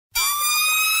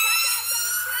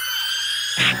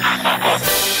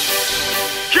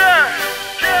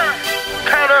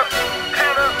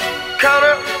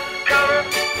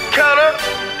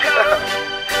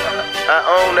I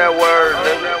own that word,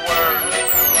 nigga.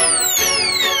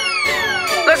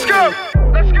 Let's go.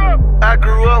 I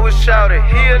grew up with Shouty,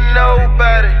 he a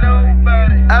nobody.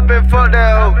 I been fucked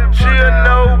that hoe, she a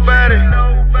nobody.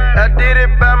 I did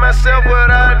it by myself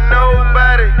without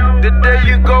nobody. The day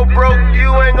you go broke, you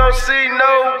ain't gon' see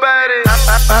nobody.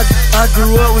 I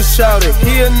grew up with Shouty,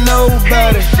 he a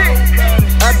nobody.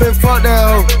 I been fucked that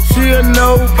hoe, she a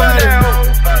nobody.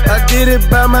 I did it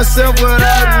by myself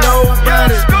without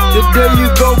nobody. The day you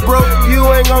go broke, you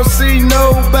ain't gon' see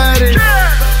nobody.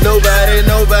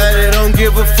 Nobody, don't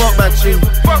give a fuck about you.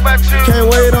 Can't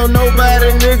wait on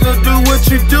nobody, nigga, do what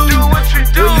you do. When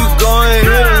you going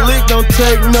hit a lick, don't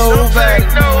take nobody.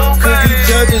 Cause these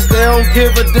judges, they don't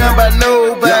give a damn about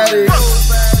nobody.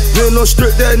 Been no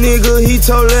strip that nigga, he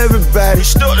told everybody.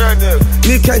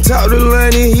 Nigga can't talk to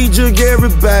Lonnie, he jug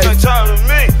everybody. Can't talk to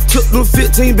me. Took them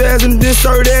 15 bags and then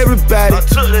served everybody. I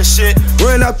took that shit.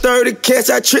 Ran out 30 cats,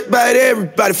 I tripped by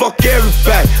everybody. Fuck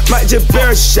everybody. Might just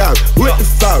bear a shot with the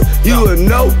fountain. You a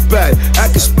nobody. I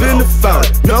can spin the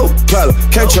fountain, no problem.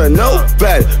 Can't try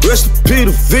nobody. Rest in P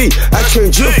to V. I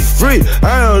can't drip for free.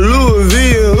 I am Louis V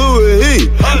and who is he?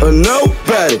 A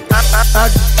nobody.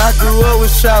 I grew up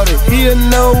with Shouty, he a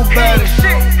nobody.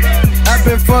 I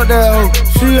been fucked that hoe,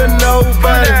 she a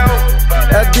nobody.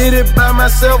 I did it by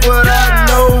myself without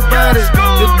nobody.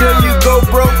 The day you go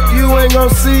broke, you ain't gon'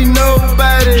 see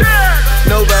nobody.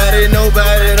 Nobody,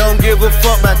 don't give a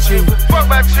fuck about you.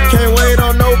 Can't wait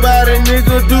on nobody,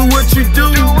 nigga, do what you do.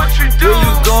 When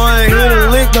you going hit a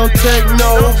lick, don't take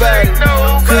nobody.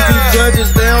 Cause these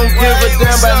judges, they don't give a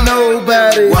damn about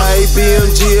nobody.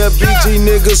 YBMG, BG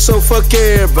nigga, so fuck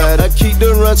everybody. I keep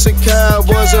the runs and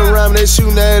cowboys around, they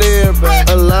shooting at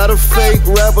everybody. A lot of fake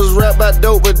rappers rap about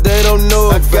dope, but they don't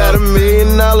know. I got $1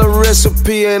 million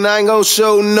recipe and I ain't gon'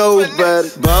 show nobody.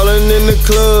 Ballin' in the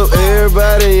club,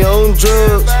 everybody on drugs.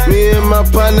 Me and my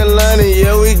partner Lonnie,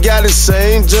 yeah, we got the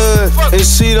same judge. And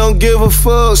she don't give a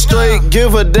fuck, straight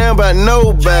give a damn about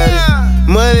nobody.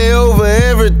 Money over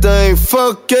everything,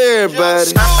 fuck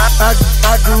everybody.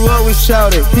 I grew up with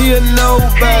Shouty, he a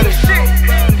nobody.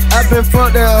 I been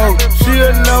fucked that hoe, she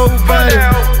a nobody.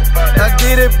 I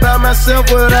did it by myself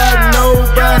without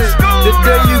nobody. The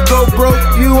day you go broke,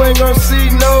 you ain't gon' see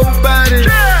nobody.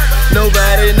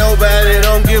 Nobody,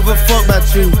 don't give a fuck about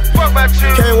you.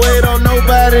 Can't wait on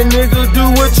nobody, nigga,